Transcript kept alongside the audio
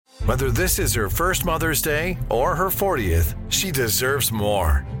Whether this is her first Mother's Day or her 40th, she deserves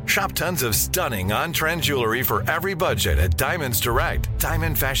more. Shop tons of stunning on-trend jewelry for every budget at Diamonds Direct.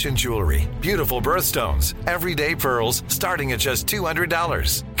 Diamond fashion jewelry, beautiful birthstones, everyday pearls starting at just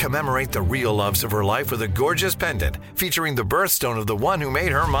 $200. Commemorate the real loves of her life with a gorgeous pendant featuring the birthstone of the one who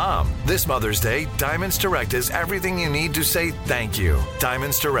made her mom. This Mother's Day, Diamonds Direct is everything you need to say thank you.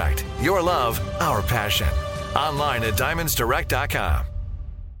 Diamonds Direct. Your love, our passion. Online at diamondsdirect.com.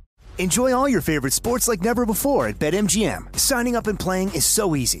 Enjoy all your favorite sports like never before at BetMGM. Signing up and playing is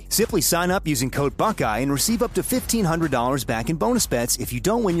so easy. Simply sign up using code Buckeye and receive up to $1,500 back in bonus bets if you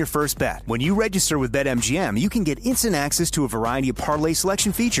don't win your first bet. When you register with BetMGM, you can get instant access to a variety of parlay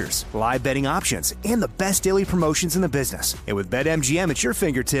selection features, live betting options, and the best daily promotions in the business. And with BetMGM at your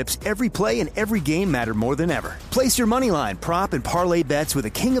fingertips, every play and every game matter more than ever. Place your moneyline, prop, and parlay bets with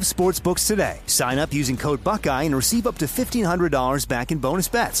the king of sportsbooks today. Sign up using code Buckeye and receive up to $1,500 back in bonus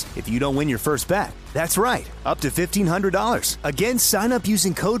bets if you don't win your first bet. That's right, up to $1,500. Again, sign up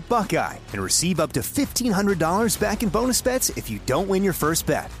using code Buckeye and receive up to $1,500 back in bonus bets if you don't win your first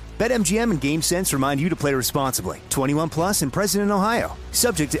bet. BetMGM and GameSense remind you to play responsibly. 21 plus and present in Ohio.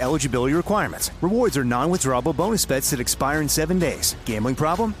 Subject to eligibility requirements. Rewards are non-withdrawable bonus bets that expire in 7 days. Gambling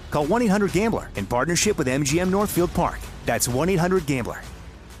problem? Call 1-800-GAMBLER in partnership with MGM Northfield Park. That's 1-800-GAMBLER.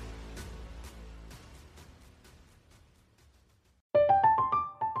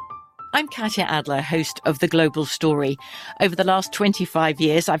 I'm Katya Adler, host of The Global Story. Over the last 25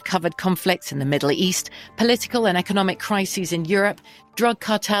 years, I've covered conflicts in the Middle East, political and economic crises in Europe, drug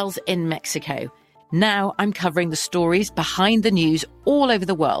cartels in Mexico. Now I'm covering the stories behind the news all over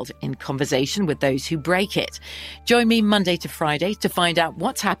the world in conversation with those who break it. Join me Monday to Friday to find out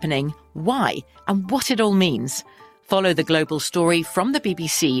what's happening, why, and what it all means. Follow The Global Story from the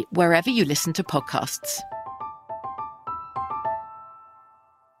BBC wherever you listen to podcasts.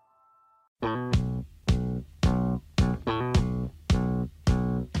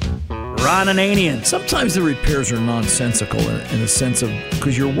 Ron Ananian. Sometimes the repairs are nonsensical in the sense of,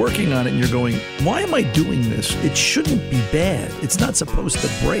 because you're working on it and you're going, why am I doing this? It shouldn't be bad. It's not supposed to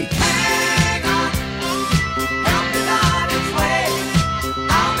break. Hang on, help me on its way.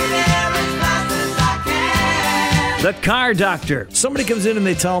 I'll be there as fast as I can. The Car Doctor. Somebody comes in and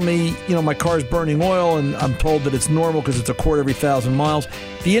they tell me, my car's burning oil, and I'm told that it's normal because it's a quart every 1,000 miles.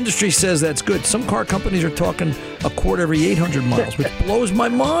 The industry says that's good. Some car companies are talking a quart every 800 miles, which blows my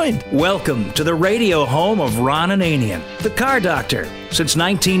mind. Welcome to the radio home of Ron Ananian, the Car Doctor. Since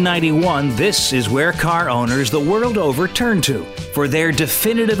 1991, this is where car owners the world over turn to for their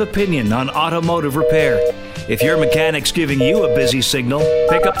definitive opinion on automotive repair. If your mechanic's giving you a busy signal,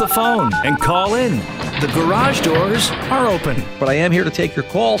 pick up the phone and call in. The garage doors are open. But I am here to take your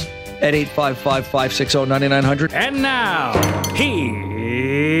calls at 855-560-9900. And now, here's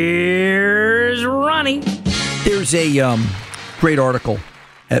Ronnie. There's a great article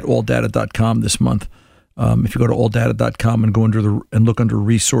at alldata.com this month. If you go to alldata.com and go and look under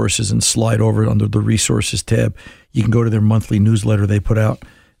resources and slide over under the resources tab, you can go to their monthly newsletter they put out.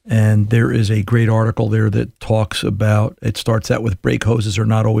 And there is a great article there that talks about, it starts out with brake hoses are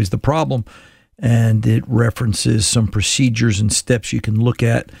not always the problem. And it references some procedures and steps you can look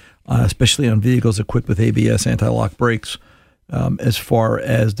at, especially on vehicles equipped with ABS, anti-lock brakes, as far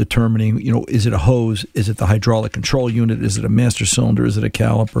as determining, is it a hose? Is it the hydraulic control unit? Is it a master cylinder? Is it a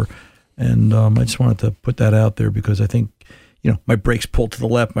caliper? And I just wanted to put that out there because I think, my brakes pull to the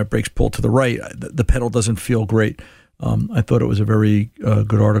left, my brakes pull to the right. The pedal doesn't feel great. I thought it was a very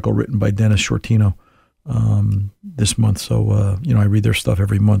good article written by Dennis Shortino this month. So, I read their stuff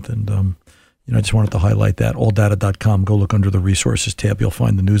every month, and I just wanted to highlight that. Alldata.com. Go look under the resources tab. You'll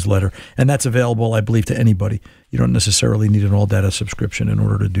find the newsletter. And that's available, I believe, to anybody. You don't necessarily need an AllData subscription in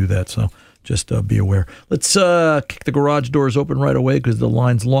order to do that. So just be aware. Let's kick the garage doors open right away because the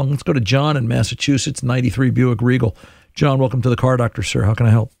line's long. Let's go to John in Massachusetts, 93 Buick Regal. John, welcome to the Car Doctor, sir. How can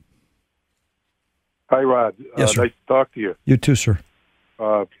I help? Hi, Rod. Yes, sir. Nice to talk to you. You too, sir.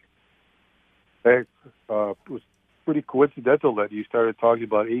 It was pretty coincidental that you started talking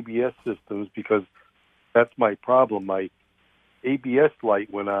about ABS systems because that's my problem. My ABS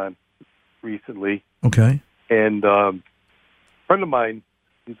light went on recently. Okay. And a friend of mine,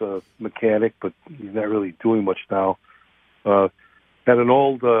 he's a mechanic, but he's not really doing much now, had an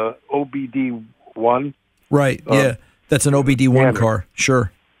old OBD1. Right, yeah. That's an OBD1 car.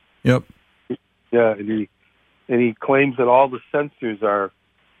 Sure. Yep. Yeah, and he claims that all the sensors are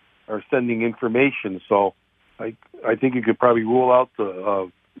sending information, so I think you could probably rule out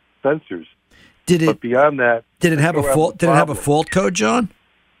the sensors. But beyond that, did it have a fault? Did it have a fault code, John?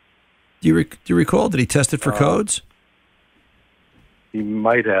 Do you recall? Did he test it for codes? he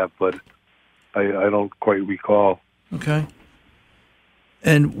might have, but I don't quite recall. Okay.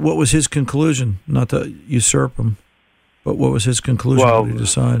 And what was his conclusion? Not to usurp him, but what was his conclusion? Well, what did he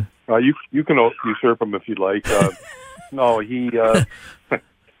decide? You can usurp him if you'd like. No, he.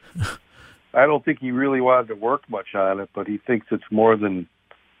 I don't think he really wanted to work much on it, but he thinks it's more than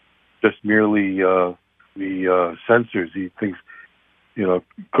just merely the sensors. He thinks,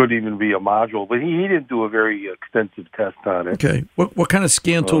 could even be a module, but he didn't do a very extensive test on it. Okay. What kind of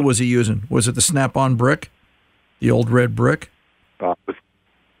scan tool was he using? Was it the Snap-on brick, the old red brick?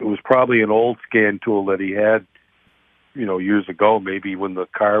 It was probably an old scan tool that he had, years ago. Maybe when the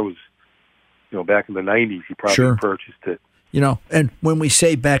car was, back in the 90s, he probably purchased it. And when we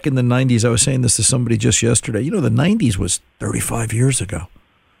say back in the 90s, I was saying this to somebody just yesterday. The 90s was 35 years ago.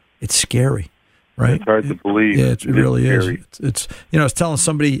 It's scary, right? It's hard to believe. Yeah, it really is. It's I was telling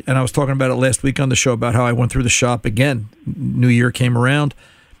somebody, and I was talking about it last week on the show, about how I went through the shop again. New Year came around.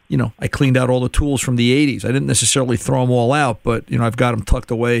 I cleaned out all the tools from the 80s. I didn't necessarily throw them all out, but, I've got them tucked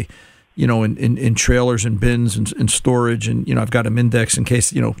away, in trailers and bins and storage. And, I've got them indexed in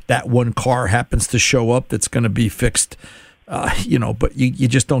case, that one car happens to show up that's going to be fixed. But you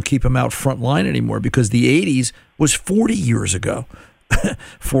just don't keep them out front line anymore because the 80s was 40 years ago,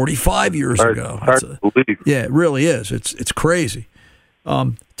 45 years ago. Hard to believe. Yeah, it really is. It's crazy.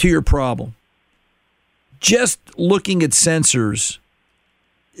 To your problem, just looking at sensors,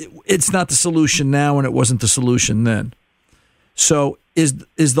 it's not the solution now, and it wasn't the solution then. So is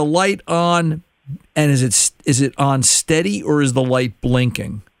the light on, and is it on steady, or is the light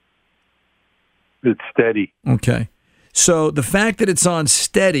blinking? It's steady. Okay. So the fact that it's on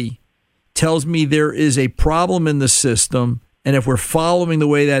steady tells me there is a problem in the system, and if we're following the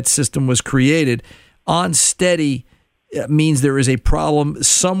way that system was created, on steady means there is a problem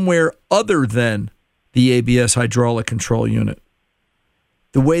somewhere other than the ABS hydraulic control unit.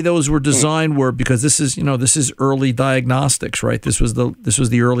 The way those were designed were, because this is early diagnostics, right? This was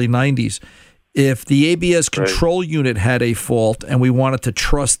the early 90s. If the ABS control unit had a fault and we wanted to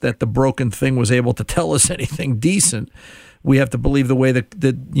trust that the broken thing was able to tell us anything decent, we have to believe the way that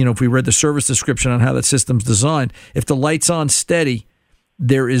if we read the service description on how that system's designed, if the light's on steady,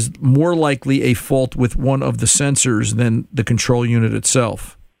 there is more likely a fault with one of the sensors than the control unit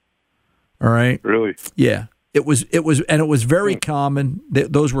itself. All right? Really? Yeah. It was very common.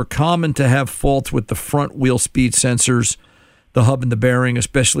 Those were common to have faults with the front wheel speed sensors, the hub and the bearing,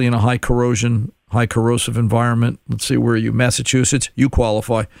 especially in a high corrosive environment. Let's see, where are you? Massachusetts? You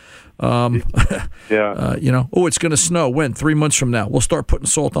qualify. Yeah. It's going to snow. When? 3 months from now. We'll start putting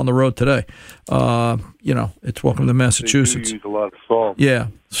salt on the road today. It's welcome to Massachusetts. They do use a lot of salt. Yeah.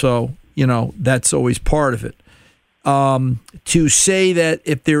 So, that's always part of it. To say that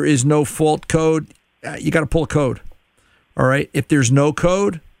if there is no fault code, you got to pull a code. All right. If there's no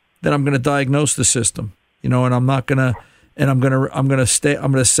code, then I'm going to diagnose the system, and I'm not going to, and I'm going to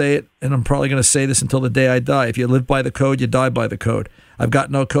say it, and I'm probably going to say this until the day I die. If you live by the code, you die by the code. I've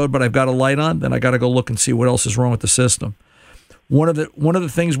got no code, but I've got a light on, then I got to go look and see what else is wrong with the system. One of the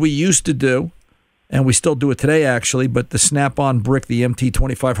things we used to do, and we still do it today actually, but the Snap-on brick, the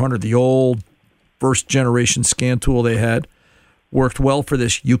MT2500, the old first generation scan tool they had, worked well for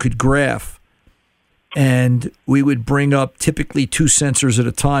this. You could graph. And we would bring up typically 2 sensors at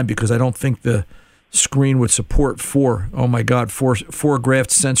a time because I don't think the screen would support 4. Oh my God, four graphed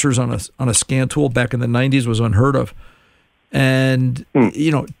sensors on a scan tool back in the 90s was unheard of. And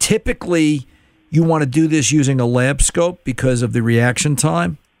typically you want to do this using a lab scope because of the reaction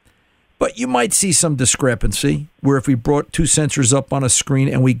time. But you might see some discrepancy where if we brought 2 sensors up on a screen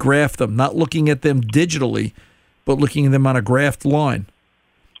and we graphed them, not looking at them digitally, but looking at them on a graphed line.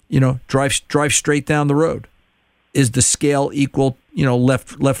 Drive straight down the road. Is the scale equal,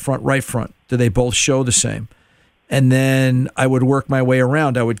 left front, right front? Do they both show the same? And then I would work my way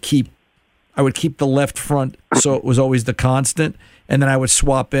around. I would keep the left front so it was always the constant, and then I would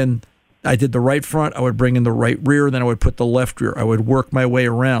swap in. I did the right front, I would bring in the right rear, then I would put the left rear. I would work my way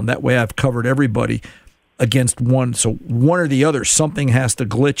around. That way I've covered everybody against one. So one or the other, something has to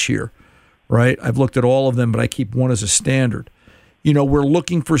glitch here, right? I've looked at all of them, but I keep one as a standard. We're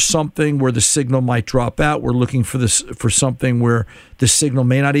looking for something where the signal might drop out. We're looking for something where the signal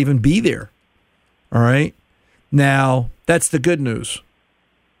may not even be there. All right? Now, that's the good news.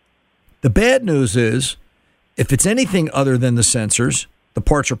 The bad news is, if it's anything other than the sensors, the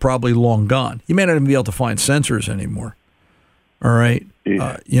parts are probably long gone. You may not even be able to find sensors anymore. All right?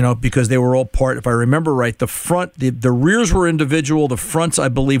 Yeah. Because they were all part, if I remember right, the front, the rears were individual. The fronts, I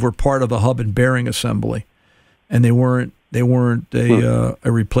believe, were part of the hub and bearing assembly. And they weren't a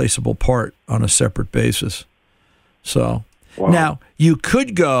replaceable part on a separate basis. So, Wow. Now, you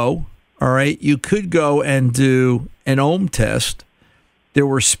could go, all right, you could go and do an ohm test. There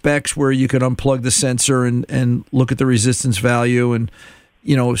were specs where you could unplug the sensor and look at the resistance value and,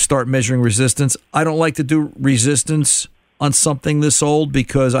 start measuring resistance. I don't like to do resistance on something this old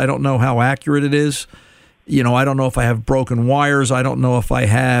because I don't know how accurate it is. I don't know if I have broken wires. I don't know if I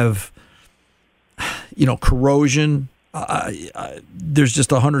have, corrosion. There's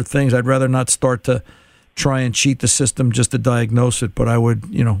just 100 things. I'd rather not start to try and cheat the system just to diagnose it. But I would,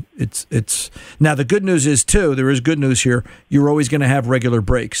 it's now the good news is too, there is good news here. You're always going to have regular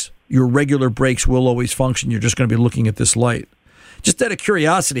brakes. Your regular brakes will always function. You're just going to be looking at this light. Just out of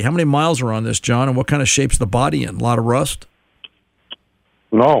curiosity, how many miles are on this, John, and what kind of shape's the body in? A lot of rust?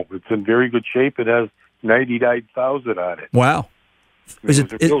 No, it's in very good shape. It has 99,000 on it. Wow. It was a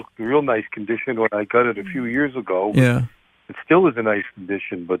real nice condition when I got it a few years ago. Yeah. It still is a nice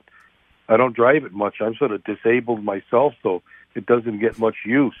condition, but I don't drive it much. I'm sort of disabled myself, so it doesn't get much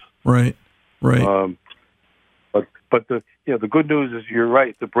use. Right. But the good news is you're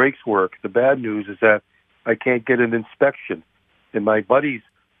right. The brakes work. The bad news is that I can't get an inspection. And my buddy's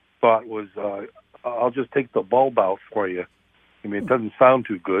thought was, I'll just take the bulb out for you. I mean, it doesn't sound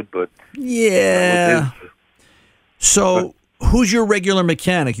too good, but yeah. So, who's your regular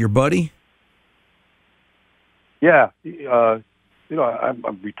mechanic? Your buddy? Yeah. I'm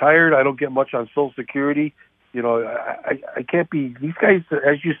retired. I don't get much on Social Security. I can't be. These guys,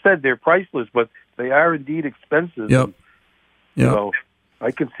 as you said, they're priceless, but they are indeed expensive. Yep. And, I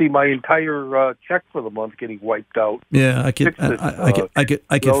can see my entire check for the month getting wiped out. Yeah, I could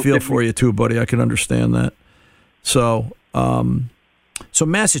feel for you too, buddy. I can understand that. So, so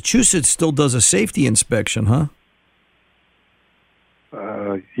Massachusetts still does a safety inspection, huh?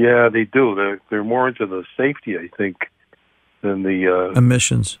 Yeah, they do. They're more into the safety, I think, than the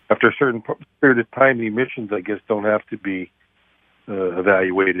emissions. After a certain period of time, the emissions, I guess, don't have to be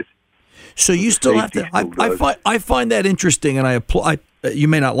evaluated. So you still have to. I find that interesting, and I apply. You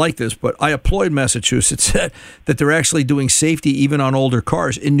may not like this, but I applaud Massachusetts that they're actually doing safety even on older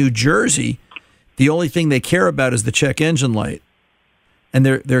cars. In New Jersey, the only thing they care about is the check engine light, and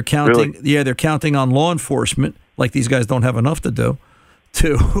they're counting. Really? Yeah, they're counting on law enforcement. Like these guys don't have enough to do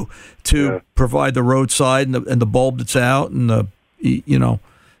to provide the roadside and the bulb that's out and the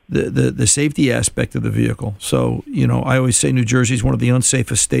safety aspect of the vehicle. So I always say New Jersey is one of the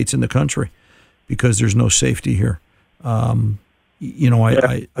unsafest states in the country because there's no safety here. I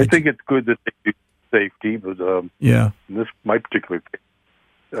think it's good that they do safety, but in my particular case,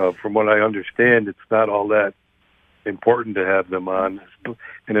 from what I understand, it's not all that important to have them on.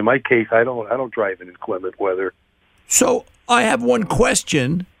 And in my case, I don't drive in inclement weather. So I have one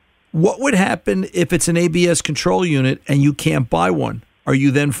question. What would happen if it's an ABS control unit and you can't buy one? Are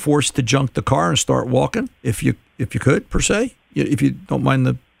you then forced to junk the car and start walking? If you could, per se, if you don't mind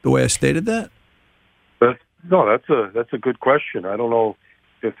the way I stated that. No, that's a good question. I don't know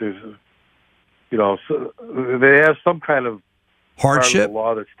if there's, they have some kind of hardship part of the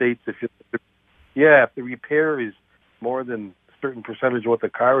law that states if the repair is more than a certain percentage of what the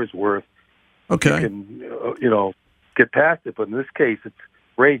car is worth, okay, you can get past it. But in this case, it's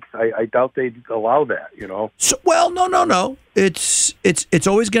brakes. I doubt they'd allow that. So, well, no. It's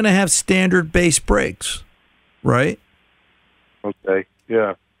always going to have standard base brakes, right? Okay.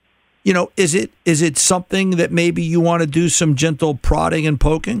 Yeah. Is it something that maybe you want to do some gentle prodding and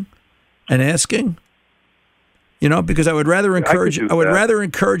poking and asking? Because I would rather encourage you. I would rather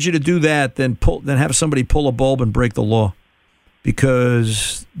encourage you to do that than have somebody pull a bulb and break the law,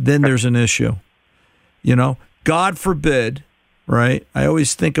 because then there's an issue. God forbid, right? I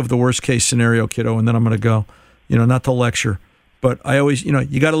always think of the worst case scenario, kiddo, and then I'm going to go. Not to lecture, but I always,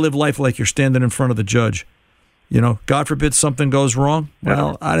 you got to live life like you're standing in front of the judge. God forbid something goes wrong.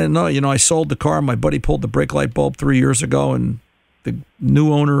 Well, I didn't know. I sold the car. My buddy pulled the brake light bulb 3 years ago, and the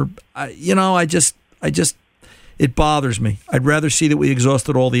new owner, it bothers me. I'd rather see that we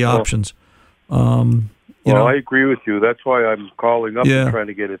exhausted all the options. I agree with you. That's why I'm calling up and trying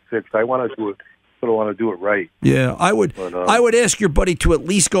to get it fixed. I want to do it. I want to do it right. Yeah, I would. But, I would ask your buddy to at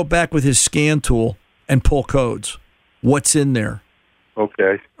least go back with his scan tool and pull codes. What's in there?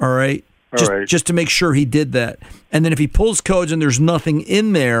 Okay. All right. Just to make sure he did that. And then if he pulls codes and there's nothing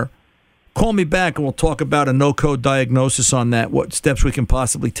in there, call me back and we'll talk about a no-code diagnosis on that, what steps we can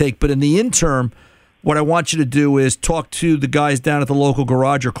possibly take. But in the interim, what I want you to do is talk to the guys down at the local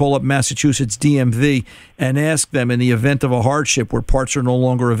garage or call up Massachusetts DMV and ask them, in the event of a hardship where parts are no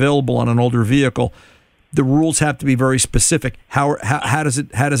longer available on an older vehicle, the rules have to be very specific. How does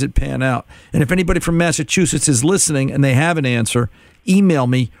it pan out? And if anybody from Massachusetts is listening and they have an answer, email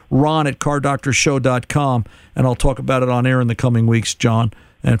me, ron@cardoctorshow.com, and I'll talk about it on air in the coming weeks, John.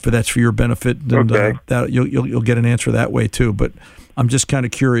 And that's for your benefit. And, Okay. that you'll get an answer that way too. But I'm just kind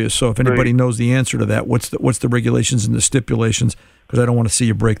of curious. So if anybody knows the answer to that, what's the regulations and the stipulations? Because I don't want to see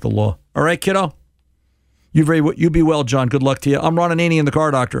you break the law. All right, kiddo. You be well, John. Good luck to you. I'm Ron Ananian, the Car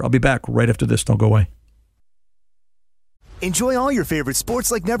Doctor. I'll be back right after this. Don't go away. Enjoy all your favorite sports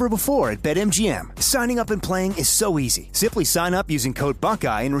like never before at BetMGM. Signing up and playing is so easy. Simply sign up using code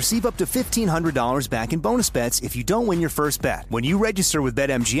Buckeye and receive up to $1,500 back in bonus bets if you don't win your first bet. When you register with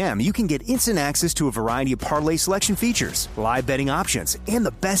BetMGM, you can get instant access to a variety of parlay selection features, live betting options, and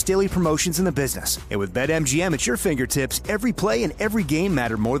the best daily promotions in the business. And with BetMGM at your fingertips, every play and every game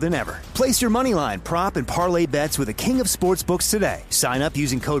matter more than ever. Place your moneyline, prop, and parlay bets with the king of sportsbooks today. Sign up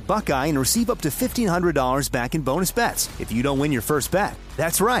using code Buckeye and receive up to $1,500 back in bonus bets if you don't win your first bet.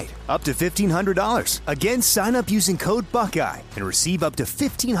 That's right, up to $1,500. Again, sign up using code Buckeye and receive up to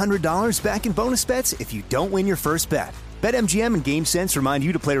 $1,500 back in bonus bets if you don't win your first bet. BetMGM and GameSense remind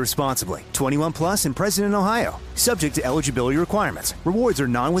you to play responsibly. 21 plus and present in Ohio. Subject to eligibility requirements. Rewards are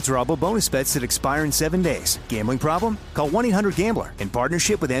non-withdrawable bonus bets that expire in 7 days. Gambling problem? Call 1-800-GAMBLER in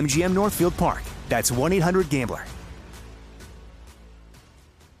partnership with MGM Northfield Park. That's 1-800-GAMBLER.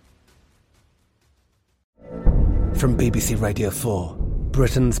 From BBC Radio 4,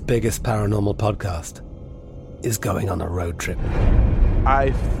 Britain's biggest paranormal podcast is going on a road trip. I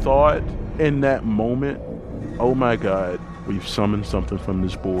thought in that moment, oh my God, we've summoned something from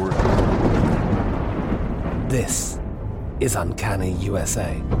this board. This is Uncanny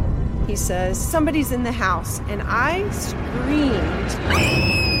USA. He says, somebody's in the house, and I screamed.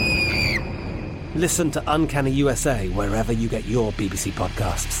 Listen to Uncanny USA wherever you get your BBC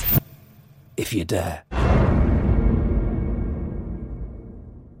podcasts, if you dare.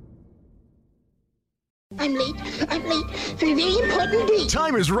 I'm late for a very important date.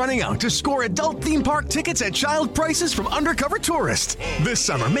 Time is running out to score adult theme park tickets at child prices from Undercover Tourist. This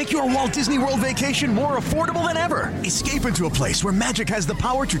summer, make your Walt Disney World vacation more affordable than ever. Escape into a place where magic has the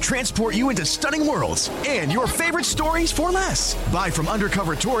power to transport you into stunning worlds and your favorite stories for less. Buy from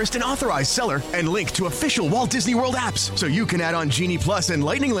Undercover Tourist, an authorized seller, and link to official Walt Disney World apps so you can add on Genie Plus and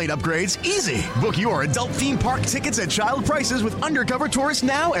Lightning Lane upgrades easy. Book your adult theme park tickets at child prices with Undercover Tourist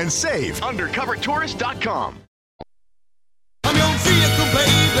now and save. UndercoverTourist.com. I'm your vehicle, baby.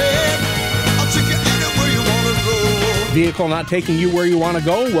 I'll take you anywhere you want to go. Vehicle not taking you where you want to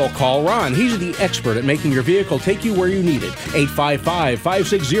go? Well, call Ron. He's the expert at making your vehicle take you where you need it.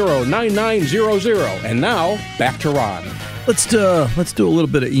 855-560-9900. And now, back to Ron. Let's do a little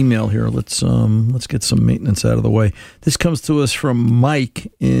bit of email here. Let's get some maintenance out of the way. This comes to us from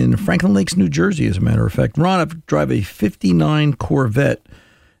Mike in Franklin Lakes, New Jersey, as a matter of fact. Ron, I drive a 59 Corvette,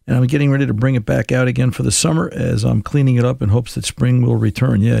 and I'm getting ready to bring it back out again for the summer as I'm cleaning it up in hopes that spring will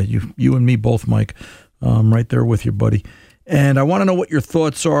return. Yeah, you and me both, Mike. Right there with you, buddy. And I want to know what your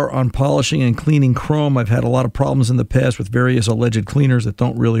thoughts are on polishing and cleaning chrome. I've had a lot of problems in the past with various alleged cleaners that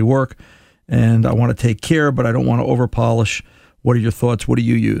don't really work, and I want to take care, but I don't want to over-polish. What are your thoughts? What do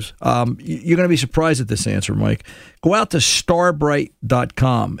you use? You're going to be surprised at this answer, Mike. Go out to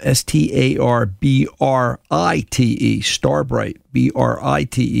starbright.com, Starbrite, Starbright,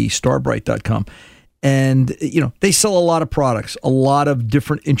 Brite, starbright.com. And, they sell a lot of products, a lot of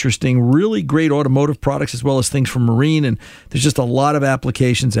different interesting, really great automotive products, as well as things from marine. And there's just a lot of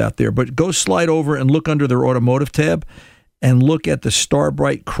applications out there. But go slide over and look under their automotive tab and look at the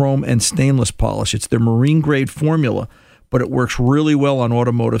Starbright Chrome and Stainless Polish. It's their marine grade formula, but it works really well on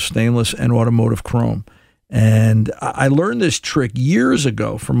automotive stainless and automotive chrome. And I learned this trick years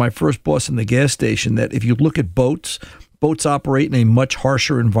ago from my first boss in the gas station, that if you look at boats operate in a much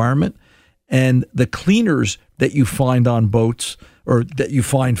harsher environment. And the cleaners that you find on boats, or that you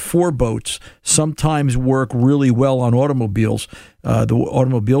find for boats, sometimes work really well on automobiles. The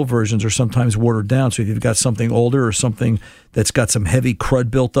automobile versions are sometimes watered down. So if you've got something older or something that's got some heavy crud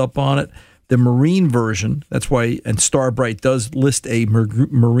built up on it, the marine version, that's why, and Starbright does list a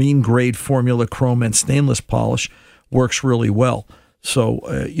marine grade formula chrome and stainless polish, works really well. So,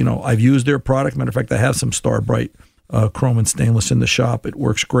 I've used their product. Matter of fact, I have some Starbright chrome and stainless in the shop. It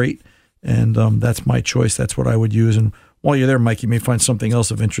works great. And that's my choice. That's what I would use. And while you're there, Mike, you may find something else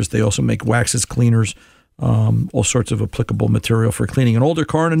of interest. They also make waxes, cleaners, all sorts of applicable material for cleaning an older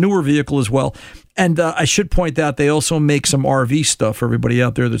car and a newer vehicle as well. And I should point out, they also make some RV stuff for everybody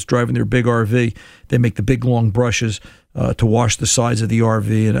out there that's driving their big RV. They make the big, long brushes to wash the sides of the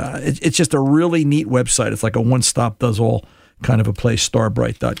RV. And it's just a really neat website. It's like a one-stop, does-all kind of a place,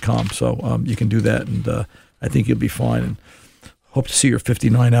 starbright.com. So you can do that, and I think you'll be fine. And hope to see your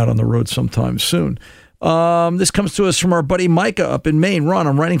 59 out on the road sometime soon. This comes to us from our buddy Micah up in Maine. Ron,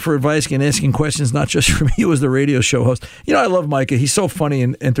 I'm writing for advice and asking questions, not just from you as the radio show host. You know, I love Micah. He's so funny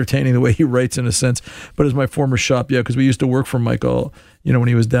and entertaining the way he writes in a sense, but as my former shop, because we used to work for Micah, when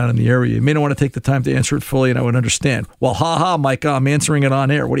he was down in the area. You may not want to take the time to answer it fully, and I would understand. Well, Micah, I'm answering it on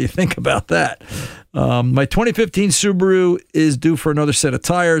air. What do you think about that? My 2015 Subaru is due for another set of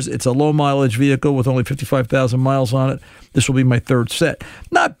tires. It's a low-mileage vehicle with only 55,000 miles on it. This will be my third set.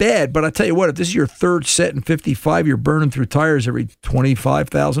 Not bad, but I tell you what, if this is your third set in 55, you're burning through tires every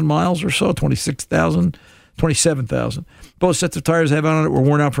 25,000 miles or so, 26,000, 27,000. Both sets of tires I have on it were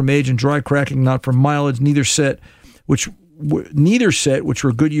worn out from age and dry cracking, not from mileage. Neither set, which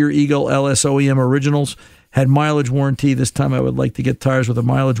were Goodyear Eagle LS OEM originals, had mileage warranty. This time I would like to get tires with a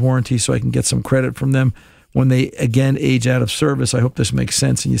mileage warranty so I can get some credit from them when they, again, age out of service. I hope this makes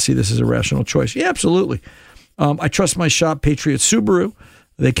sense and you see this as a rational choice. Yeah, absolutely. I trust my shop, Patriot Subaru.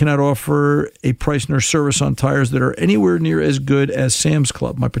 They cannot offer a price nor service on tires that are anywhere near as good as Sam's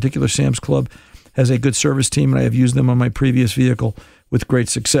Club. My particular Sam's Club has a good service team, and I have used them on my previous vehicle with great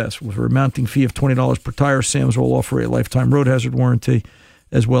success. With a mounting fee of $20 per tire, Sam's will offer a lifetime road hazard warranty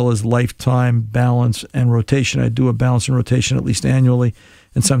as well as lifetime balance and rotation. I do a balance and rotation at least annually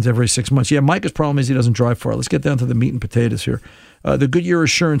and sometimes every 6 months. Yeah, Micah's problem is he doesn't drive far. Let's get down to the meat and potatoes here. The Goodyear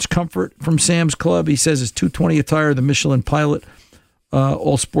Assurance Comfort from Sam's Club, he says, is $220 a tire. The Michelin Pilot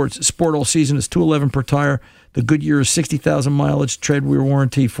Sport All Season is $211 per tire. The Goodyear is 60,000 mileage, tread wear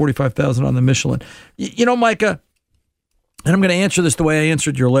warranty, 45,000 on the Michelin. Micah, and I'm going to answer this the way I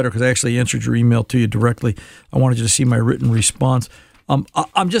answered your letter because I actually answered your email to you directly. I wanted you to see my written response.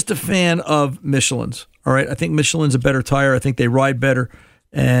 I'm just a fan of Michelin's, all right? I think Michelin's a better tire. I think they ride better,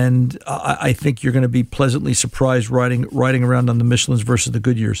 and I think you're going to be pleasantly surprised riding around on the Michelin's versus the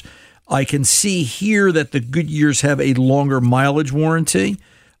Goodyears. I can see here that the Goodyears have a longer mileage warranty.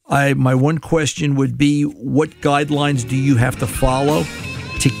 My one question would be, what guidelines do you have to follow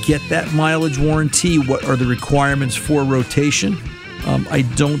to get that mileage warranty? What are the requirements for rotation? I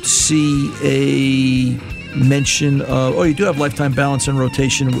don't see a mention of, you do have lifetime balance and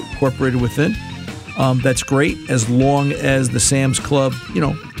rotation incorporated within. That's great, as long as the Sam's Club,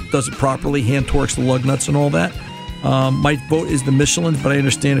 does it properly, hand torques the lug nuts and all that. My vote is the Michelin's, but I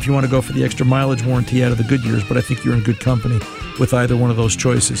understand if you want to go for the extra mileage warranty out of the Goodyears, but I think you're in good company with either one of those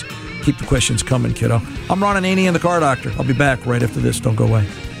choices. Keep the questions coming, kiddo. I'm Ron Ananian, the Car Doctor. I'll be back right after this. Don't go away.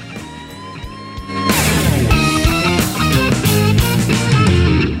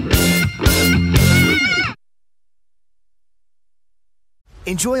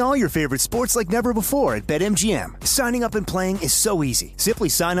 Enjoy all your favorite sports like never before at BetMGM. Signing up and playing is so easy. Simply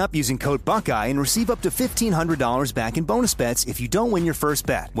sign up using code Buckeye and receive up to $1,500 back in bonus bets if you don't win your first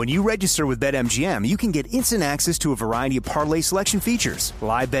bet. When you register with BetMGM, you can get instant access to a variety of parlay selection features,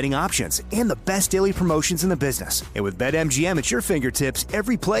 live betting options, and the best daily promotions in the business. And with BetMGM at your fingertips,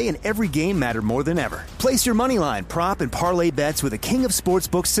 every play and every game matter more than ever. Place your moneyline, prop, and parlay bets with the king of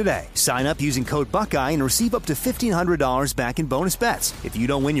sportsbooks today. Sign up using code Buckeye and receive up to $1,500 back in bonus bets if you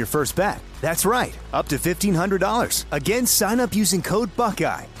don't win your first bet. That's right, up to $1,500. Again, sign up using code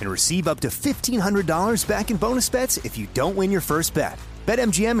Buckeye and receive up to $1,500 back in bonus bets if you don't win your first bet.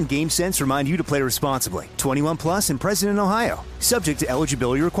 BetMGM and GameSense remind you to play responsibly. 21 plus and present in Ohio. Subject to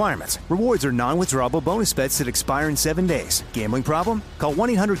eligibility requirements. Rewards are non-withdrawable bonus bets that expire in 7 days. Gambling problem? Call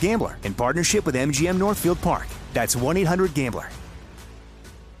 1-800-GAMBLER in partnership with MGM Northfield Park. That's 1-800-GAMBLER.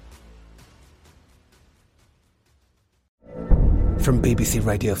 From BBC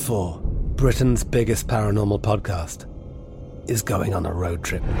Radio 4, Britain's biggest paranormal podcast is going on a road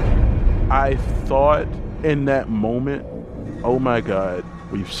trip. I thought in that moment, oh my God,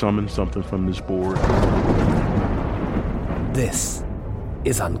 we've summoned something from this board. This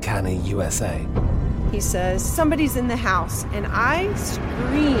is Uncanny USA. He says, somebody's in the house, and I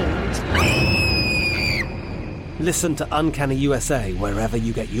screamed. Listen to Uncanny USA wherever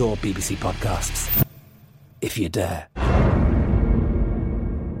you get your BBC podcasts, if you dare.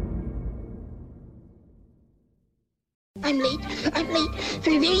 I'm late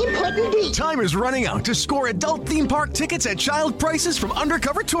for a very important date. Time is running out to score adult theme park tickets at child prices from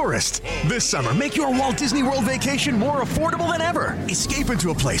Undercover Tourist. This summer, make your Walt Disney World vacation more affordable than ever. Escape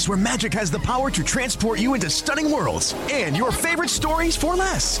into a place where magic has the power to transport you into stunning worlds and your favorite stories for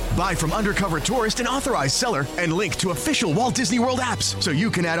less. Buy from Undercover Tourist, an authorized seller, and link to official Walt Disney World apps so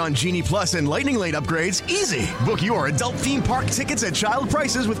you can add on Genie Plus and Lightning Lane upgrades easy. Book your adult theme park tickets at child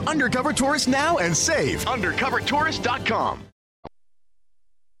prices with Undercover Tourist now and save. UndercoverTourist.com.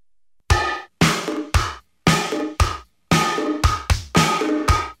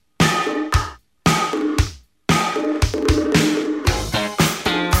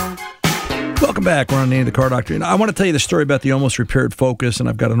 Welcome back. We're on Name the Car Doctor. And I want to tell you the story about the almost repaired Focus, and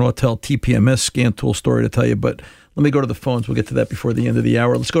I've got an Autel TPMS scan tool story to tell you, but let me go to the phones. We'll get to that before the end of the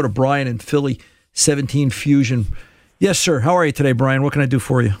hour. Let's go to Brian in Philly, 17 Fusion. Yes, sir. How are you today, Brian? What can I do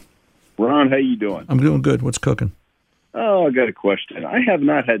for you? Ron, how you doing? I'm doing good. What's cooking? Oh, I got a question. I have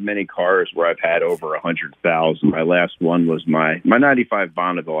not had many cars where I've had over 100,000. My last one was my 95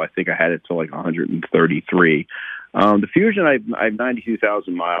 Bonneville. I think I had it till like 133. The Fusion, I have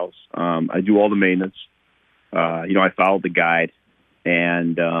 92,000 miles. I do all the maintenance. I followed the guide.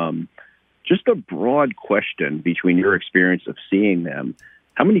 And just a broad question between your experience of seeing them,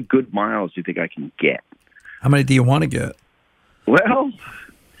 how many good miles do you think I can get? How many do you want to get? Well,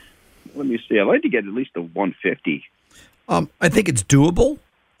 let me see. I'd like to get at least a 150. I think it's doable.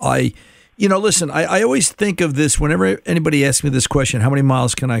 Listen, I always think of this whenever anybody asks me this question, how many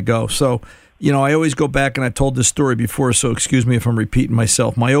miles can I go? So, I always go back, and I've told this story before, so excuse me if I'm repeating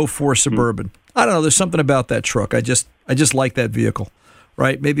myself. My 04 Suburban. I don't know. There's something about that truck. I just like that vehicle,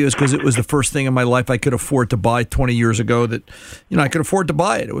 right? Maybe it was because it was the first thing in my life I could afford to buy 20 years ago that, I could afford to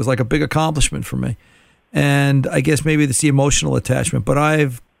buy it. It was like a big accomplishment for me. And I guess maybe it's the emotional attachment, but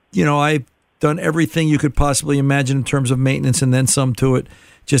I've done everything you could possibly imagine in terms of maintenance and then some to it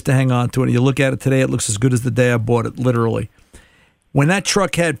just to hang on to it. And you look at it today, it looks as good as the day I bought it, literally. When that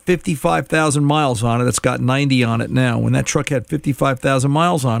truck had 55,000 miles on it, it's got 90 on it now. When that truck had 55,000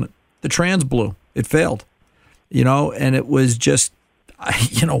 miles on it, the trans blew. It failed, and it was just,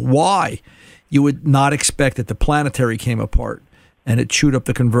 why? You would not expect that the planetary came apart and it chewed up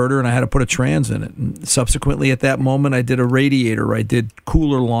the converter, and I had to put a trans in it. And subsequently, at that moment, I did a radiator, I did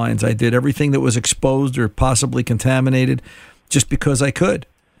cooler lines, I did everything that was exposed or possibly contaminated just because I could.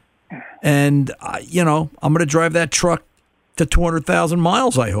 And, I'm going to drive that truck to 200,000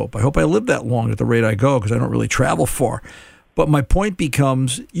 miles, I hope. I hope I live that long at the rate I go because I don't really travel far. But my point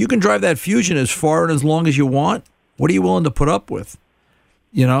becomes, you can drive that Fusion as far and as long as you want. What are you willing to put up with?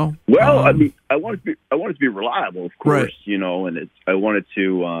 Well, I mean, I want it to be reliable, of course, right. And I wanted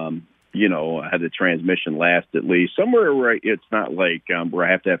to, have the transmission last at least somewhere where it's not like where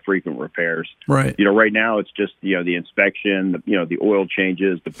I have to have frequent repairs. Right. Right now it's just, the inspection, the oil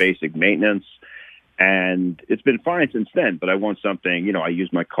changes, the basic maintenance. And it's been fine since then, but I want something, I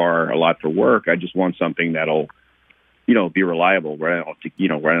use my car a lot for work. I just want something that'll, be reliable where I don't have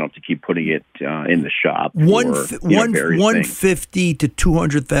to keep putting it in the shop. 150 to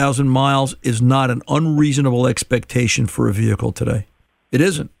 200,000 miles is not an unreasonable expectation for a vehicle today. It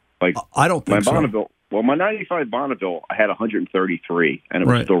isn't. Like I don't think my Bonneville. Well, my 95 Bonneville, I had 133, and it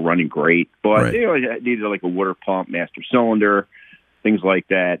was right. still running great. But right. I needed like a water pump, master cylinder, things like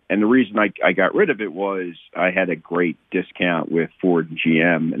that. And the reason I got rid of it was I had a great discount with Ford and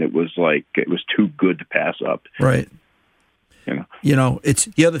GM, and it was too good to pass up. Right. It's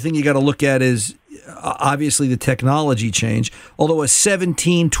the other thing you got to look at is obviously the technology change. Although a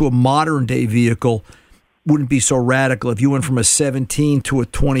 17 to a modern day vehicle wouldn't be so radical. If you went from a 17 to a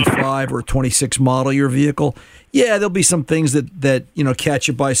 25 or a 26 model year vehicle, yeah, there'll be some things that catch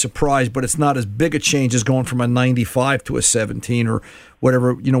you by surprise, but it's not as big a change as going from a 95 to a 17 or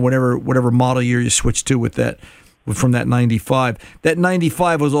whatever model year you switch to with that from that 95. That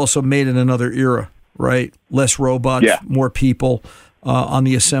 95 was also made in another era. Right, less robots, more people on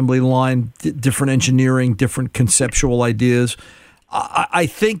the assembly line, different engineering, different conceptual ideas. I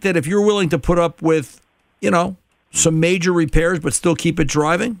think that if you're willing to put up with, some major repairs but still keep it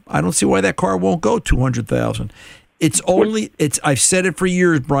driving, I don't see why that car won't go 200,000. I've said it for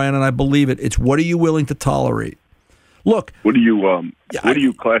years, Brian, and I believe it. It's what are you willing to tolerate? Look, what do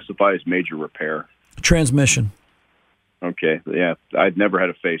you classify as major repair? Transmission. Okay, yeah, I've never had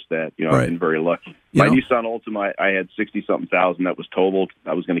to face that. Right. I've been very lucky. My Nissan Altima, I had 60-something thousand that was totaled.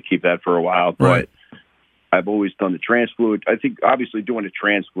 I was going to keep that for a while, right. But I've always done the trans fluid. I think obviously doing a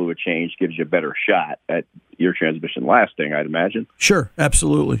trans fluid change gives you a better shot at your transmission lasting, I'd imagine. Sure,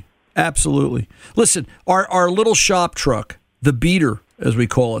 absolutely. Listen, our little shop truck, the beater, as we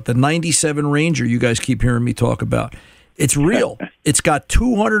call it, the 97 Ranger you guys keep hearing me talk about, it's real. It's got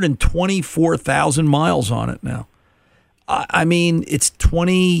 224,000 miles on it now. I mean, it's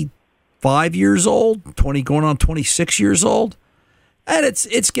 25 years old, going on 26 years old, and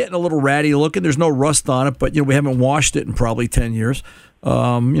it's getting a little ratty looking. There's no rust on it, but we haven't washed it in probably 10 years.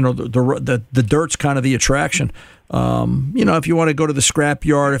 The dirt's kind of the attraction. If you want to go to the scrap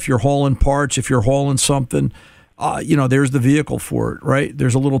yard, if you're hauling parts, if you're hauling something, there's the vehicle for it, right?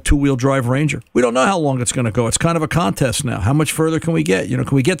 There's a little 2-wheel drive Ranger. We don't know how long it's going to go. It's kind of a contest now. How much further can we get? Can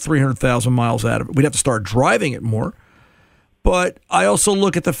we get 300,000 miles out of it? We'd have to start driving it more. But I also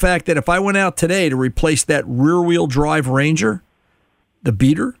look at the fact that if I went out today to replace that rear-wheel drive Ranger, the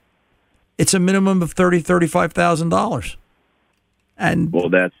beater, it's a minimum of $35,000. And well,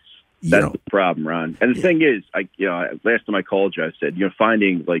 that's the problem, Ron. And the thing is, last time I called you, I said,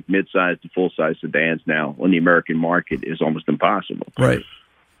 finding like mid-sized to full-size sedans now on the American market is almost impossible. Right.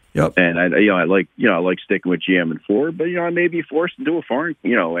 Yep. And I like sticking with GM and Ford, but I may be forced into a foreign,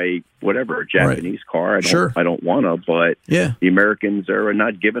 a Japanese car. I don't want to, but the Americans are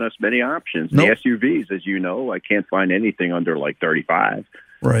not giving us many options. Nope. The SUVs, as you know, I can't find anything under like 35.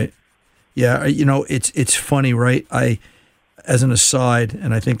 Right. Yeah. It's funny, right? As an aside,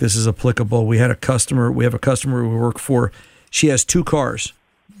 and I think this is applicable, we have a customer we work for. She has 2 cars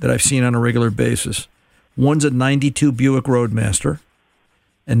that I've seen on a regular basis. One's a 92 Buick Roadmaster,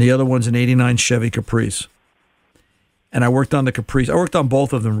 and the other one's an 89 Chevy Caprice. And I worked on the Caprice. I worked on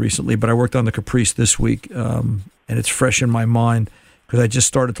both of them recently, but I worked on the Caprice this week, and it's fresh in my mind because I just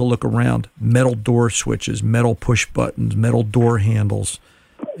started to look around. Metal door switches, metal push buttons, metal door handles,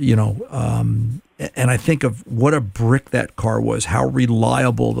 and I think of what a brick that car was, how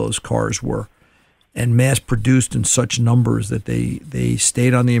reliable those cars were, and mass-produced in such numbers that they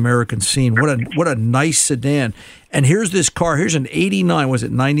stayed on the American scene. What a nice sedan. And here's this car. Here's an 89. Was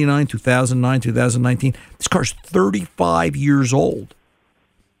it 99, 2009, 2019? This car's 35 years old,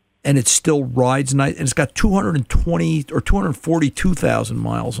 and it still rides nice. And it's got 220 or 242,000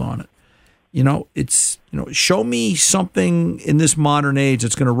 miles on it. Show me something in this modern age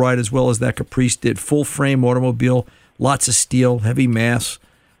that's going to ride as well as that Caprice did. Full frame automobile, lots of steel, heavy mass,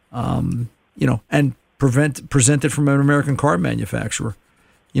 and presented from an American car manufacturer.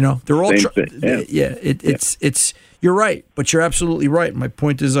 They're all it's you're right, but you're absolutely right. My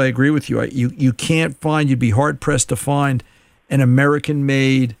point is, I agree with you. You can't find, you'd be hard pressed to find an American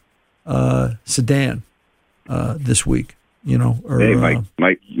made sedan this week. My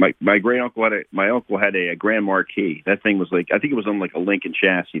great uncle had a Grand Marquis. That thing was I think it was on like a Lincoln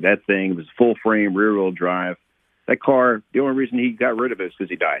chassis. That thing was full frame, rear wheel drive. That car, the only reason he got rid of it is because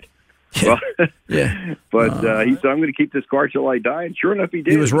he died. Well, but he said, "I'm going to keep this car till I die," and sure enough, he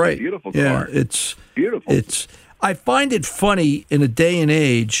did. He was right. It's a beautiful car. It's beautiful. I find it funny in a day and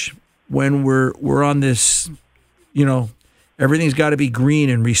age when we're on this, everything's got to be green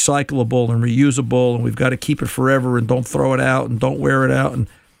and recyclable and reusable, and we've got to keep it forever and don't throw it out and don't wear it out, and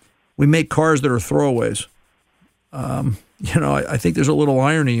we make cars that are throwaways. I think there's a little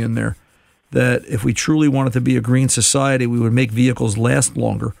irony in there that if we truly wanted to be a green society, we would make vehicles last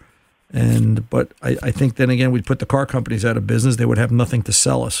longer. But I think then again, we'd put the car companies out of business. They would have nothing to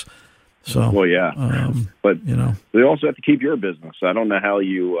sell us. So, well, yeah, but they also have to keep your business. I don't know how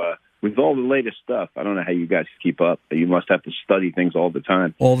you, with all the latest stuff, I don't know how you guys keep up. You must have to study things all the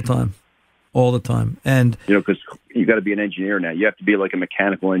time. All the time. And because you got to be an engineer now. You have to be like a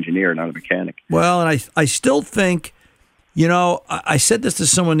mechanical engineer, not a mechanic. Well, and I still think, I said this to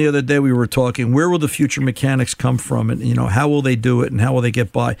someone the other day. We were talking, where will the future mechanics come from? And, how will they do it and how will they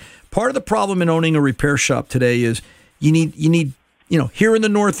get by? Part of the problem in owning a repair shop today is you need, here in the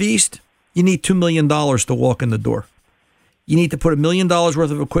Northeast, you need $2 million to walk in the door. You need to put $1 million worth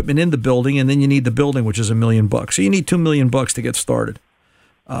of equipment in the building, and then you need the building, which is $1 million. So you need $2 million to get started.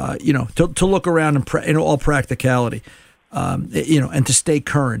 To look around in all practicality, and to stay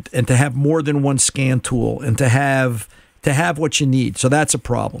current, and to have more than one scan tool, and to have what you need. So that's a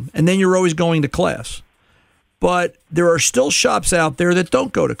problem. And then you're always going to class. But there are still shops out there that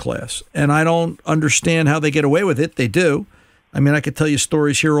don't go to class, and I don't understand how they get away with it. They do. I mean, I could tell you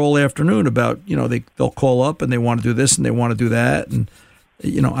stories here all afternoon about, they'll call up and they want to do this and they want to do that. And,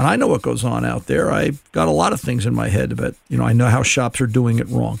 and I know what goes on out there. I've got a lot of things in my head about, I know how shops are doing it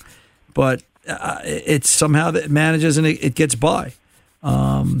wrong. But it's somehow that it manages and it gets by.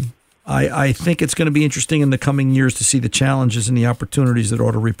 I think it's going to be interesting in the coming years to see the challenges and the opportunities that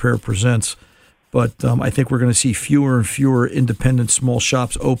auto repair presents. But I think we're going to see fewer and fewer independent small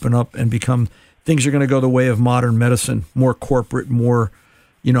shops open up and become, things are going to go the way of modern medicine, more corporate, more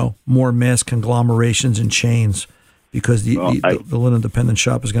mass conglomerations and chains, because the little independent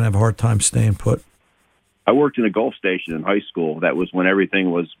shop is going to have a hard time staying put. I worked in a Gulf station in high school. That was when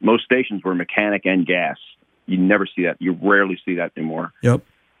most stations were mechanic and gas. You never see that. You rarely see that anymore. Yep.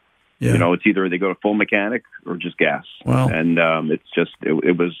 Yeah. It's either they go to full mechanic or just gas. Well, and it's just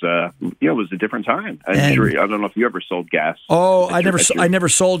it was it was a different time. I don't know if you ever sold gas. Oh, I never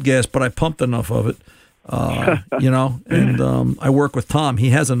sold gas, but I pumped enough of it. And I work with Tom.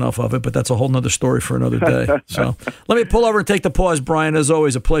 He has enough of it, but that's a whole nother story for another day. So let me pull over and take the pause, Brian. As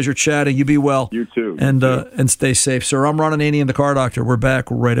always, a pleasure chatting. You be well. You too. And stay safe, sir. I'm Ron Ananian, the Car Doctor. We're back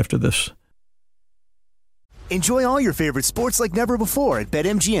right after this. Enjoy all your favorite sports like never before at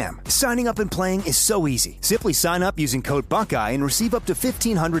BetMGM. Signing up and playing is so easy. Simply sign up using code Buckeye and receive up to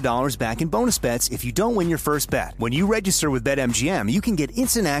 $1,500 back in bonus bets if you don't win your first bet. When you register with BetMGM, you can get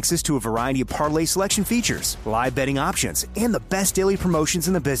instant access to a variety of parlay selection features, live betting options, and the best daily promotions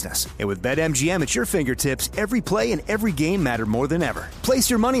in the business. And with BetMGM at your fingertips, every play and every game matter more than ever. Place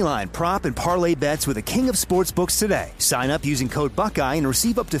your moneyline, prop, and parlay bets with the king of sportsbooks today. Sign up using code Buckeye and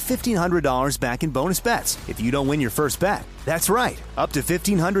receive up to $1,500 back in bonus bets if you don't win your first bet. That's right, up to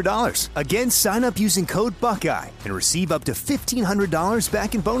 $1,500. Again, sign up using code Buckeye and receive up to $1,500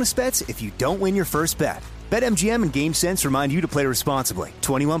 back in bonus bets if you don't win your first bet. BetMGM and GameSense remind you to play responsibly.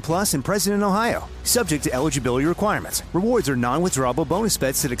 21 plus and present in Ohio. Subject to eligibility requirements. Rewards are non-withdrawable bonus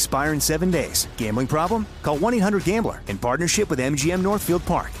bets that expire in 7 days. Gambling problem? Call 1-800-GAMBLER in partnership with MGM Northfield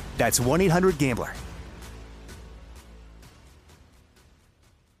Park. That's 1-800-GAMBLER.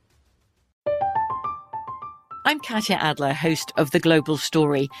 I'm Katya Adler, host of The Global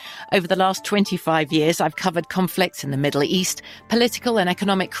Story. Over the last 25 years, I've covered conflicts in the Middle East, political and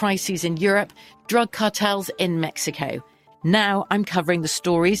economic crises in Europe, drug cartels in Mexico. Now I'm covering the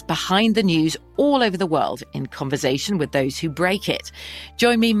stories behind the news all over the world in conversation with those who break it.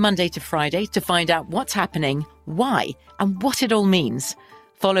 Join me Monday to Friday to find out what's happening, why, and what it all means.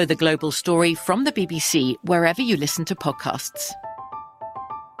 Follow The Global Story from the BBC wherever you listen to podcasts.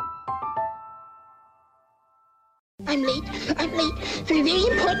 I'm late for a very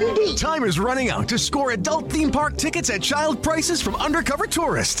important date. Time is running out to score adult theme park tickets at child prices from Undercover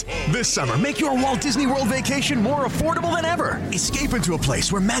Tourist. This summer, make your Walt Disney World vacation more affordable than ever. Escape into a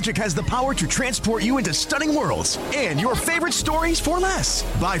place where magic has the power to transport you into stunning worlds and your favorite stories for less.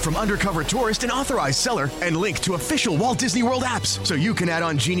 Buy from Undercover Tourist, an authorized seller, and link to official Walt Disney World apps so you can add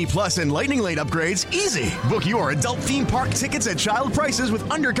on Genie Plus and Lightning Lane upgrades easy. Book your adult theme park tickets at child prices with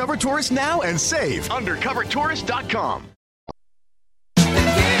Undercover Tourist now and save. UndercoverTourist.com. Welcome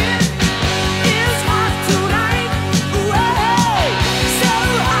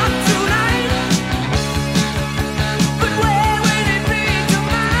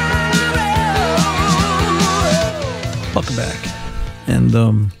back. And I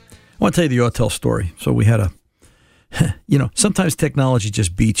want to tell you the Autel story. So we had sometimes technology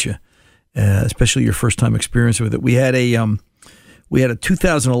just beats you, especially your first time experience with it. We had a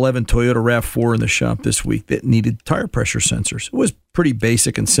 2011 Toyota RAV4 in the shop this week that needed tire pressure sensors. It was pretty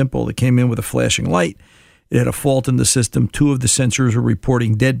basic and simple. It came in with a flashing light. It had a fault in the system. 2 of the sensors were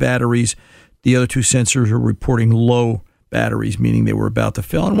reporting dead batteries. The other 2 sensors were reporting low batteries, meaning they were about to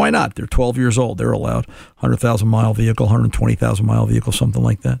fail. And why not? They're 12 years old. They're allowed. 100,000-mile vehicle, 120,000-mile vehicle, something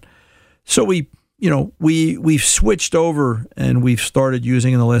like that. So we've switched over and we've started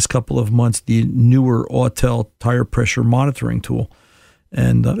using in the last couple of months the newer Autel tire pressure monitoring tool.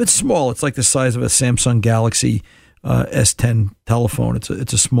 And it's small. It's like the size of a Samsung Galaxy S10 telephone.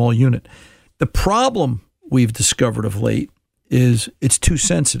 It's a small unit. The problem we've discovered of late is it's too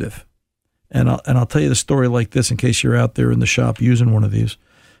sensitive. And I'll tell you the story like this in case you're out there in the shop using one of these,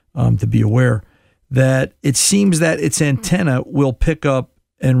 to be aware that it seems that its antenna will pick up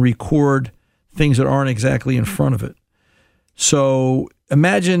and record things that aren't exactly in front of it. So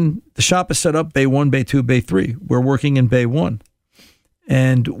imagine the shop is set up Bay 1, Bay 2, Bay 3. We're working in Bay 1.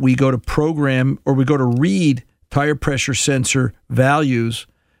 And we go to program or we go to read tire pressure sensor values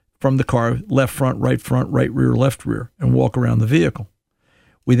from the car, left, right rear, left rear, and walk around the vehicle.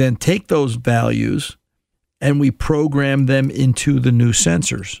 We then take those values and we program them into the new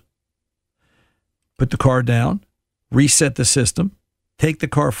sensors. Put the car down, reset the system, take the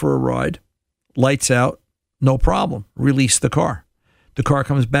car for a ride, lights out, no problem. Release the car. The car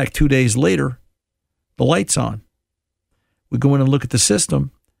comes back 2 days later, the light's on. We go in and look at the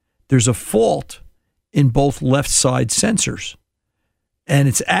system. There's a fault in both left side sensors. And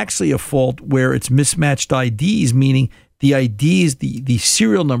it's actually a fault where it's mismatched IDs, meaning the IDs, the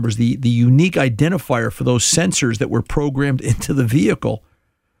serial numbers, the unique identifier for those sensors that were programmed into the vehicle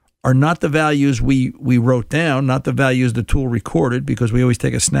are not the values we wrote down, not the values the tool recorded, because we always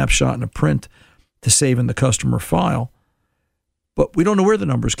take a snapshot and a print to save in the customer file. But we don't know where the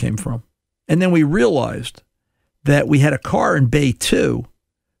numbers came from. And then we realized that we had a car in Bay 2,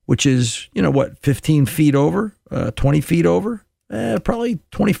 which is, 15 feet over, 20 feet over, probably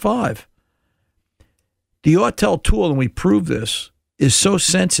 25. The Autel tool, and we prove this, is so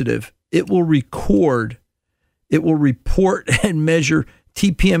sensitive, it will report and measure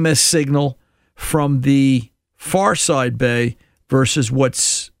TPMS signal from the far side bay versus we're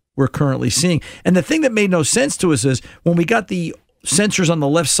currently seeing. And the thing that made no sense to us is when we got the sensors on the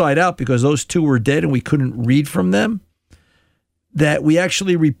left side out because those 2 were dead and we couldn't read from them, that we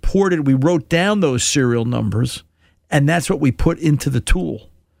actually reported, we wrote down those serial numbers, and that's what we put into the tool.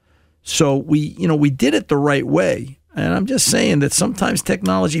 So we did it the right way. And I'm just saying that sometimes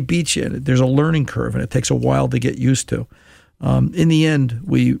technology beats you. There's a learning curve, and it takes a while to get used to. In the end,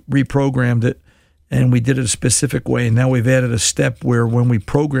 we reprogrammed it, and we did it a specific way. And now we've added a step where when we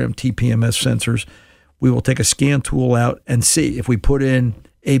program TPMS sensors, we will take a scan tool out and see if we put in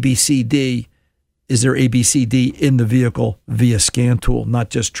ABCD, is there ABCD in the vehicle via scan tool, not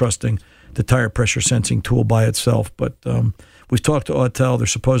just trusting the tire pressure sensing tool by itself. But we've talked to Autel. They're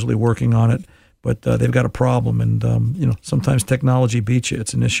supposedly working on it. But they've got a problem, and sometimes technology beats you.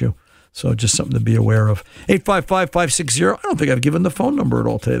 It's an issue, so just something to be aware of. 855-560. I don't think I've given the phone number at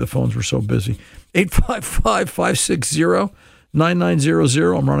all today. The phones were so busy.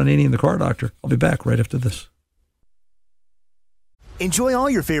 855-560-9900. I'm Ron Ananian, the Car Doctor. I'll be back right after this. Enjoy all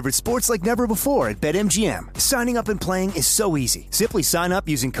your favorite sports like never before at BetMGM. Signing up and playing is so easy. Simply sign up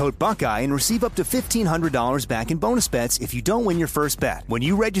using code Buckeye and receive up to $1,500 back in bonus bets if you don't win your first bet. When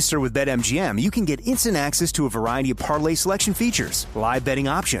you register with BetMGM, you can get instant access to a variety of parlay selection features, live betting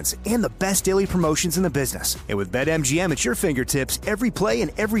options, and the best daily promotions in the business. And with BetMGM at your fingertips, every play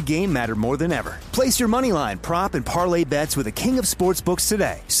and every game matter more than ever. Place your moneyline, prop, and parlay bets with the king of sportsbooks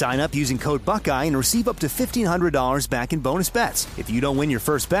today. Sign up using code Buckeye and receive up to $1,500 back in bonus bets if you don't win your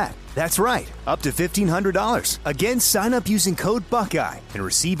first bet. That's right, up to $1,500. Again, sign up using code Buckeye and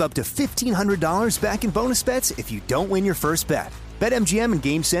receive up to $1,500 back in bonus bets if you don't win your first bet. BetMGM and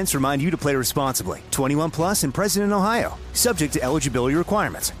GameSense remind you to play responsibly. 21 plus and present in Ohio. Subject to eligibility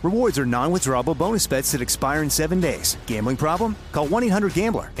requirements. Rewards are non-withdrawable bonus bets that expire in 7 days. Gambling problem? Call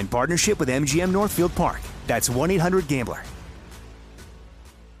 1-800-GAMBLER in partnership with MGM Northfield Park. That's 1-800-GAMBLER.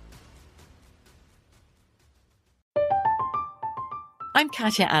 I'm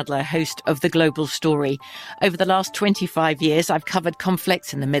Katya Adler, host of The Global Story. Over the last 25 years, I've covered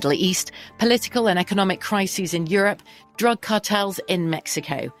conflicts in the Middle East, political and economic crises in Europe, drug cartels in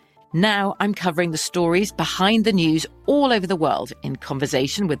Mexico. Now I'm covering the stories behind the news all over the world in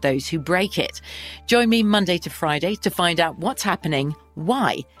conversation with those who break it. Join me Monday to Friday to find out what's happening,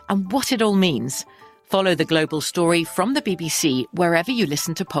 why, and what it all means. Follow The Global Story from the BBC wherever you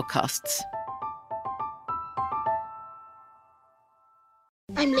listen to podcasts.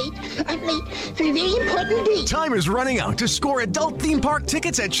 I'm late for a very important date. Time is running out to score adult theme park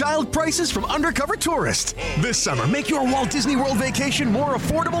tickets at child prices from Undercover Tourist. This summer, make your Walt Disney World vacation more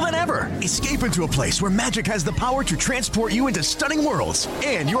affordable than ever. Escape into a place where magic has the power to transport you into stunning worlds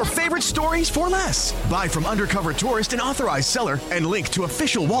and your favorite stories for less. Buy from Undercover Tourist, an authorized seller, and link to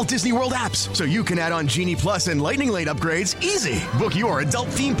official Walt Disney World apps so you can add on Genie Plus and Lightning Lane upgrades easy. Book your adult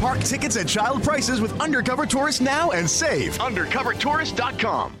theme park tickets at child prices with Undercover Tourist now and save. UndercoverTourist.com.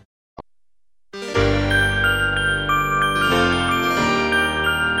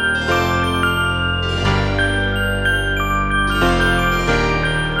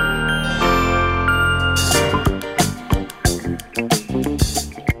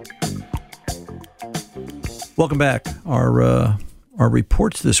 Welcome back. Our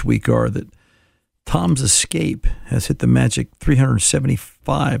reports this week are that Tom's Escape has hit the magic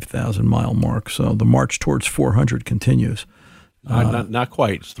 375,000 mile mark. So the march towards 400 continues. Not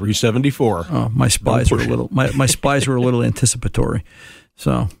quite. It's 374. Oh, my spies were a little. My spies were a little anticipatory.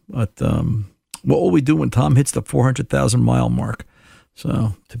 So, but what will we do when Tom hits the 400,000 mile mark?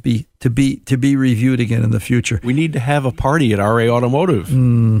 So to be reviewed again in the future. We need to have a party at RA Automotive.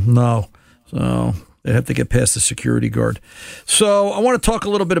 No, so they have to get past the security guard. So I want to talk a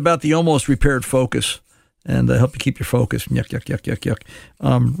little bit about the almost repaired Focus and help you keep your focus. Yuck.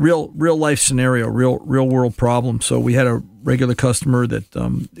 Real life scenario, real world problem. So we had a regular customer that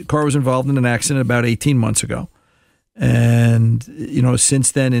the car was involved in an accident about 18 months ago. And,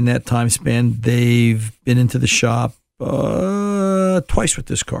 since then, in that time span, they've been into the shop twice with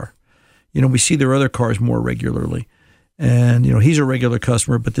this car. We see their other cars more regularly. And, he's a regular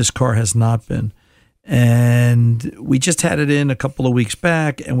customer, but this car has not been. And we just had it in a couple of weeks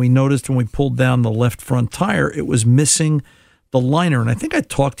back, and we noticed when we pulled down the left front tire, it was missing the liner. And I think I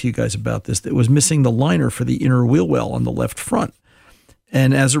talked to you guys about this. It was missing the liner for the inner wheel well on the left front.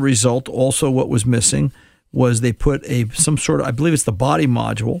 And as a result, also what was missing was they put some sort of, I believe it's the body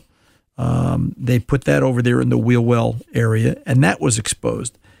module. They put that over there in the wheel well area, and that was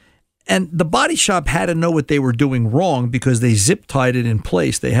exposed. And the body shop had to know what they were doing wrong because they zip tied it in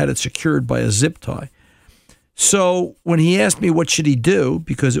place. They had it secured by a zip tie. So when he asked me what should he do,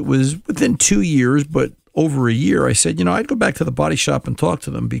 because it was within 2 years, but over a year, I said, I'd go back to the body shop and talk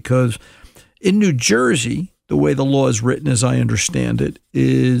to them, because in New Jersey, the way the law is written, as I understand it,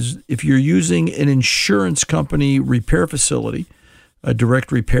 is if you're using an insurance company repair facility a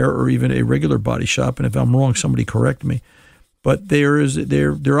direct repair or even a regular body shop. And if I'm wrong, somebody correct me. But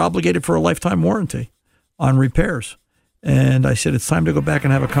they're obligated for a lifetime warranty on repairs. And I said, it's time to go back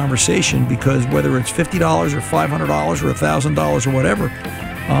and have a conversation, because whether it's $50 or $500 or $1,000 or whatever,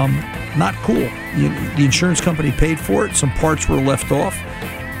 not cool. The insurance company paid for it. Some parts were left off.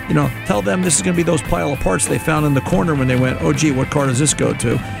 Tell them this is going to be those pile of parts they found in the corner when they went, oh, gee, what car does this go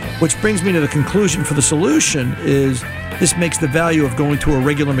to? Which brings me to the conclusion for the solution is this makes the value of going to a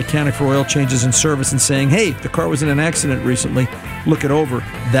regular mechanic for oil changes and service and saying, hey, the car was in an accident recently, look it over,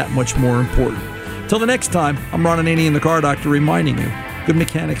 that much more important. Till the next time, I'm Ron Ananian, the Car Doctor, reminding you, good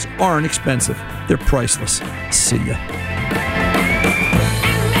mechanics aren't expensive. They're priceless. See ya.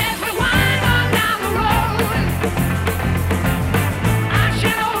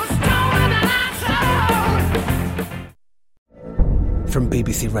 From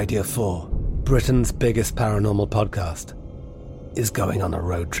BBC Radio 4, Britain's biggest paranormal podcast is going on a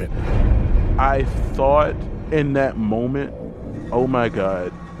road trip. I thought in that moment, oh my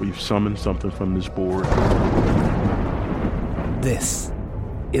God, we've summoned something from this board. This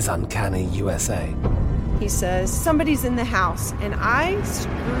is Uncanny USA. He says, somebody's in the house, and I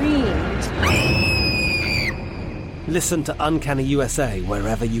screamed. Listen to Uncanny USA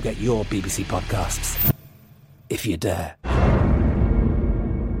wherever you get your BBC podcasts, if you dare.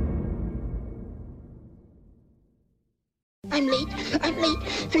 I'm late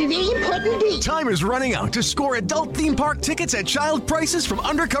for a very important date. Time is running out to score adult theme park tickets at child prices from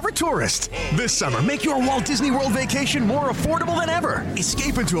Undercover Tourist. This summer, make your Walt Disney World vacation more affordable than ever.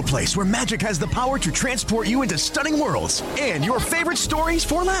 Escape into a place where magic has the power to transport you into stunning worlds and your favorite stories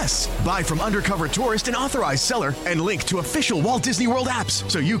for less. Buy from Undercover Tourist, an authorized seller, and link to official Walt Disney World apps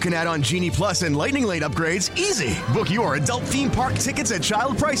so you can add on Genie Plus and Lightning Lane upgrades easy. Book your adult theme park tickets at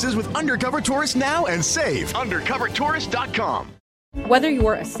child prices with Undercover Tourist now and save. UndercoverTourist.com. Whether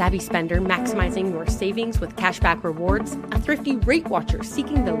you're a savvy spender maximizing your savings with cashback rewards, a thrifty rate watcher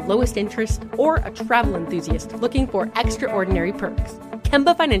seeking the lowest interest, or a travel enthusiast looking for extraordinary perks,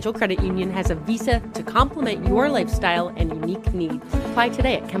 Kemba Financial Credit Union has a visa to complement your lifestyle and unique needs. Apply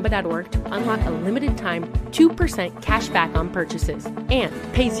today at Kemba.org to unlock a limited time 2% cash back on purchases and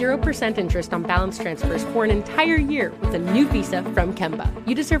pay 0% interest on balance transfers for an entire year with a new visa from Kemba.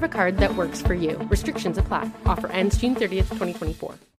 You deserve a card that works for you. Restrictions apply. Offer ends June 30th, 2024.